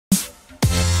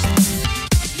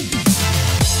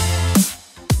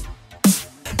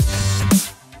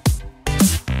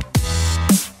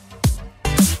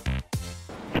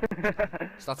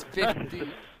So that's 50.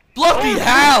 Bloody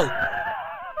hell!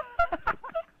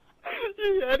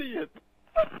 You idiot!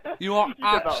 You are You did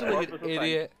that actually on an purpose,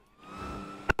 idiot.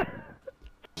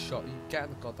 Shut you get in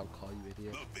the goddamn car, you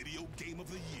idiot. The video game of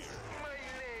the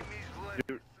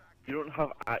year. You don't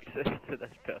have access to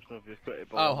this person if you've got it.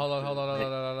 Oh, hold on.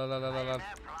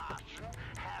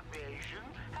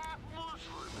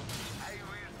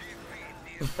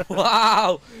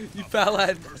 Wow! You fell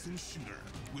in. Person shooter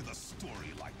with a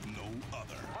story like no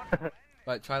other.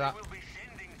 Right, try that.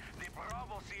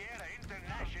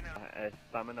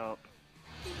 Stamina up.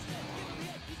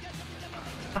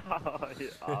 Oh,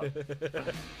 you ass.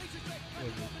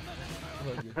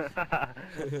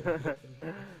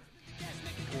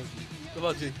 Come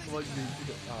on, G.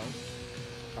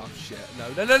 Oh shit. No.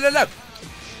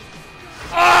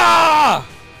 Ah!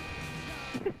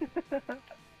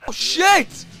 Oh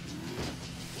shit!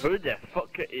 Who the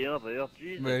fuck got air there?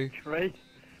 Jesus Me. Christ.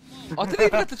 I didn't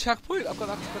even get the checkpoint. I've got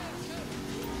that.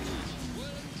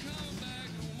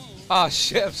 Ah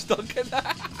shit, I'm stuck in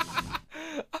there.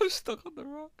 I'm stuck on the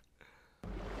rock.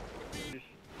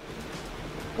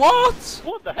 What?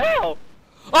 What the hell?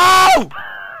 Oh!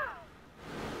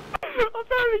 I'm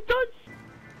very touched.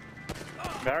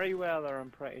 Very well, I'm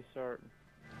pretty certain.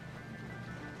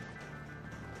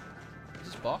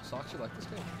 This boss, I actually like this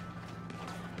game.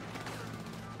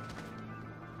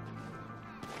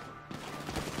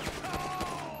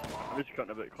 I'm just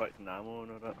cutting a bit quick in ammo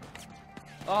and all that.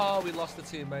 Oh, we lost the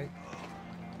teammate.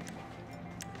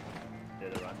 Yeah,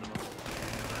 they're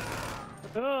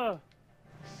random.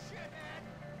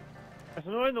 It's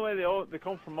annoying the way they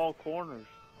come from all corners.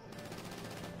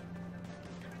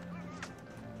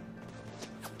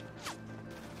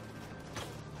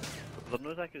 There's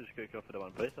no I can just go for the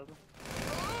one place, hasn't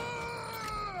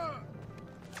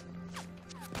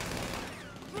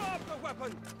Drop the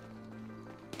weapon!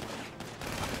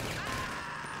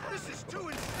 This is too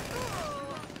insane!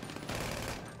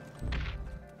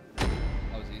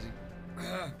 That was easy.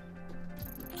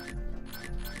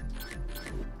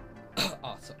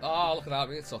 Oh, look at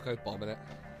me, it's Socko bombing it.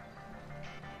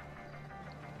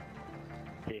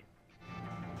 Okay.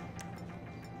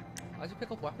 How'd you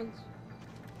pick up weapons?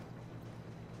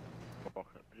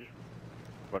 Fuck it, just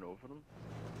run over them.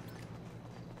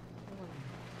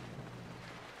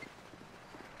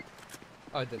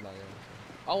 Oh, I did not, yeah.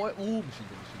 Oh, wait, ooh, machine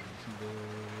gun.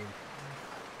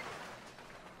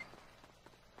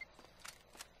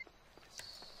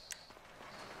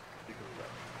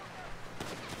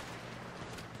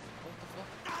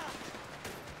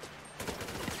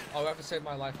 Oh, whoever saved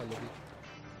my life, I love you.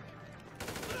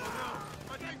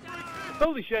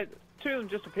 Holy shit, two of them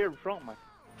just appeared in front of me.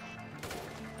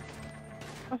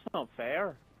 That's not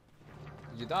fair.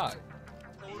 Did you die?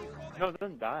 No, I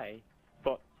didn't die.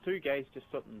 But two guys just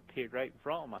stood and appeared right in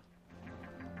front of me.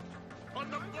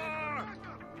 On the floor!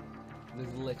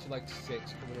 There's literally like 6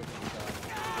 coming in from the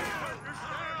side.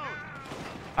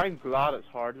 I'm glad it's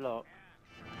hard luck.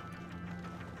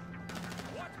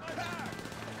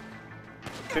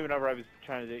 See, whenever I was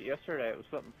trying to do it yesterday, it was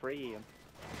something free.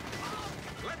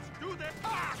 Let's do this!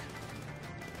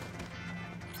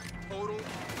 Total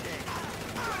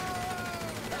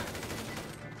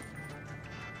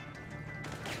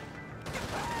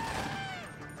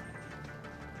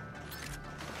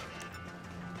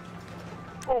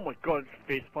Oh my god,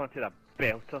 face planted a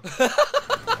belter.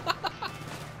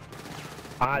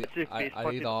 I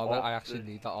need armor, I actually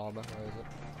need that armor. Where is it?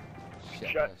 Shit,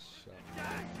 Shit. yes, shit.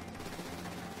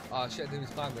 Oh shit, I didn't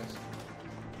even climb this.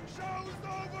 show's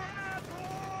over,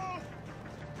 asshole!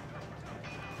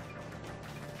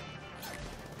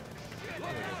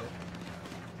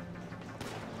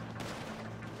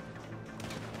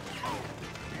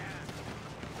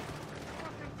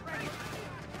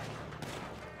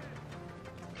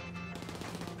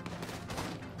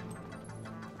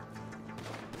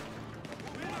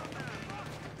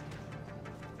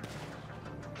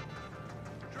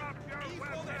 Drop your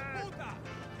weapon!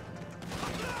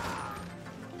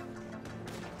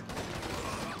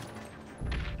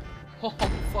 Oh,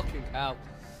 fucking hell.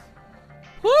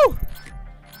 Woo!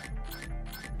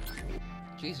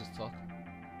 Jesus, fuck.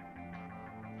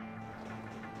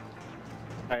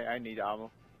 I need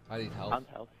ammo. I need help. And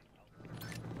health.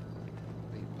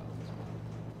 I need balance.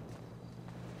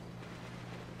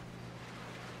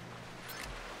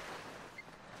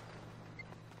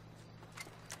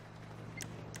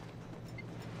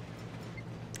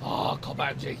 Oh, come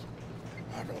on, G.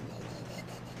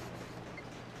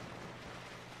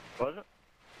 What is it?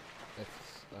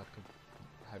 It's a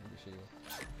heavy machine.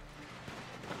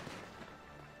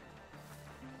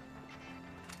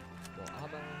 What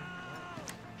ammo?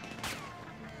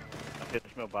 Get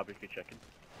smell barbecue chicken.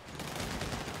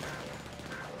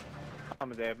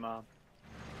 I'm a dead man.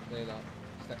 No, you're not.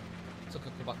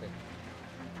 Come back in.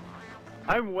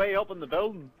 I'm way up in the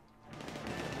building.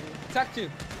 Attacked you,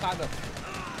 kind of.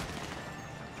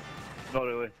 Not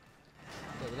really.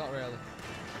 No, they're not really.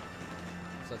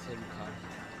 So that's how you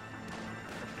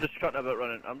can. Just cutting about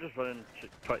running. I'm just running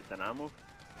tracks and ammo.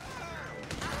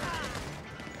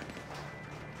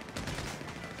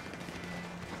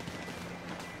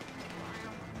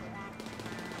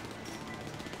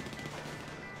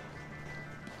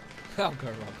 I'm going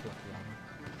around collecting ammo.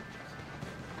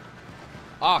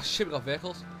 Ah, shit, we got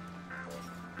vehicles.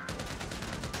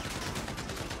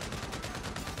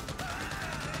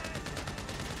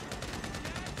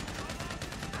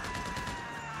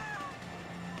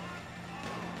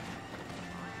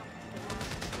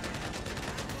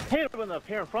 Hate it when they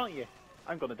appear in front of you.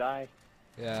 I'm gonna die.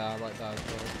 Yeah, I like that as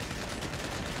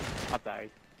well. I died.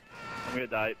 I'm gonna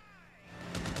die.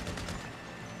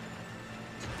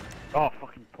 Oh,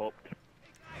 fucking popped.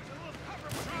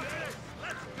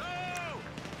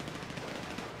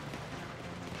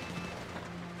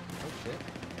 Oh shit.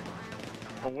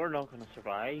 Well, we're not gonna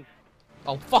survive.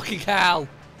 Oh fucking hell!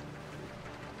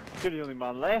 You're the only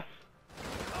man left.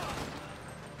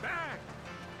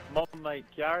 Mum might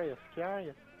carry us, carry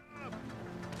us.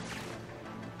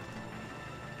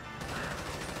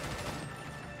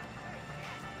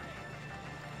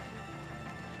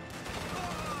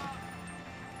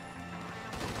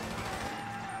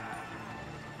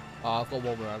 Oh, I've got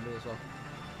one around me as well.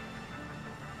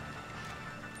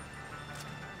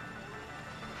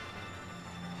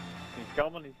 He's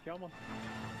coming, he's coming.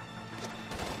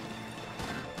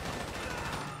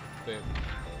 Boom.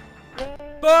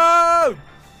 Boom!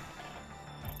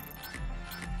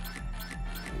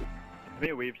 How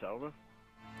many waves are there?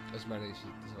 As many as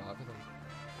you survive with them.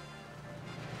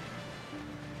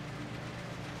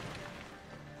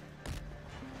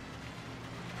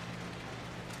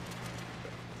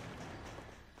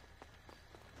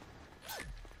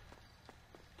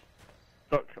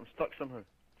 I'm stuck somehow.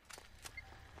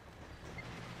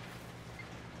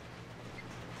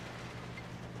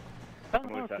 That's I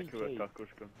know not exactly where PG. Taco's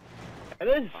going.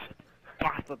 It is!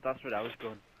 Bastard, that's where I was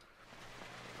going.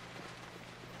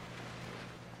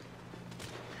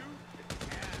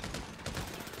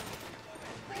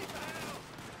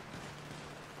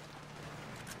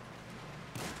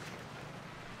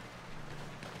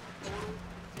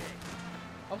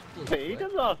 I was bloody Hey, he quick.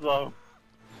 didn't last long.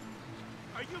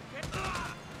 Are you kidding?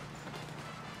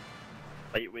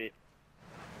 Lightweight.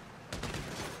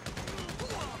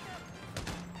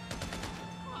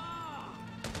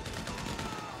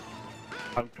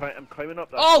 I'm climbing up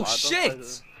that Oh ladder.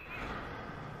 shit!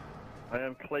 I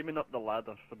am climbing up the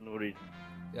ladder for no reason.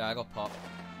 Yeah, I got popped.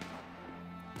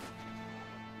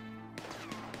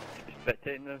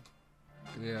 Spectating now.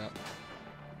 Yeah.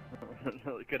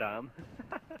 Look at him.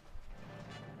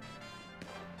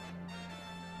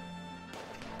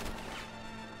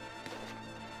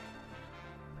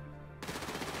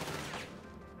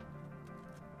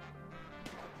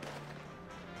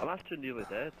 I'm actually nearly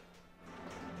dead.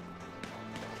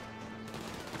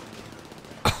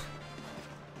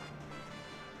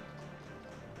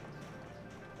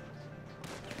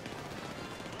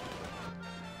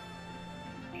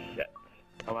 Shit.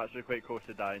 I'm actually quite close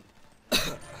to dying.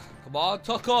 Come on,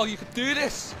 Tucker, you can do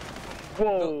this!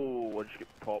 Whoa! I just get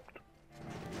popped.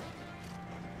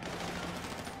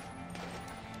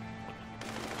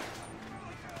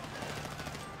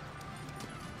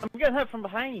 I'm getting hit from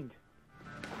behind.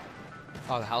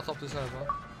 Oh, the helicopter's there as well.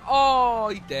 Oh,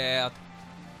 he dead.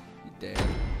 He dead.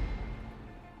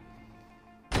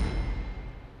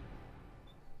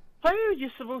 How are you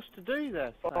supposed to do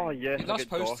this? Oh thing? yes, You're I not get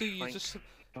supposed dosh, to, you thanks.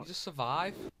 just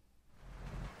survive.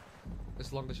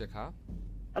 As long as you can.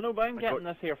 I know, but I'm I getting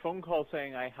got- this here phone call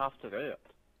saying I have to do it.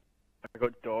 I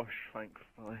got dosh,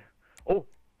 thankfully. Oh!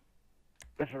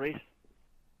 There's a race.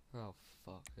 Oh,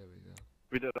 fuck, here we go.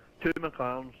 We did 2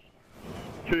 McLarens,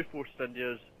 2 Force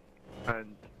Indias,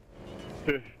 and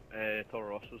 2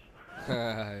 Toro Rossos.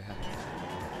 Yeah.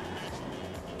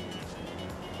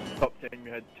 Top 10 we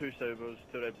had 2 Saubers,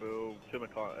 2 Red Bull, 2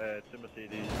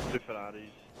 Mercedes, 2 Ferraris,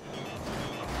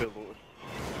 2 Lotus.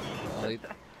 Elite.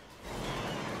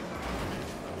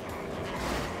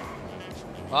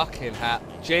 Fucking hat.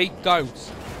 G,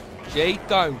 don't. G,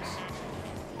 don't.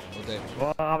 Oh dear.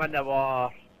 Oh, I'm in the war.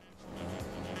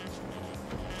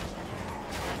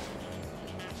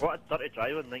 What a dirty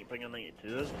driver, Nightbringer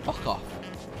 92 is. Fuck off.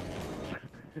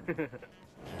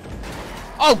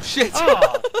 Oh shit!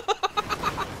 Oh!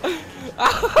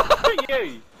 Who are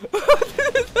you?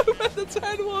 I didn't know where to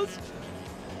 10 was.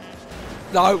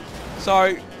 No,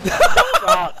 sorry.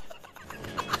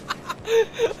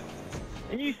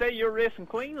 And you say you're racing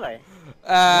cleanly?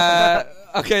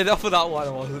 Okay, enough of that one.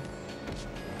 I wasn't.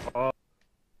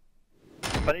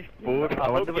 Finished fourth. I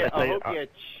wonder what I hope you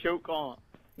choke on.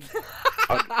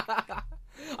 I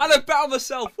had a bet on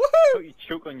myself. I Woohoo! hope you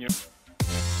choke on your.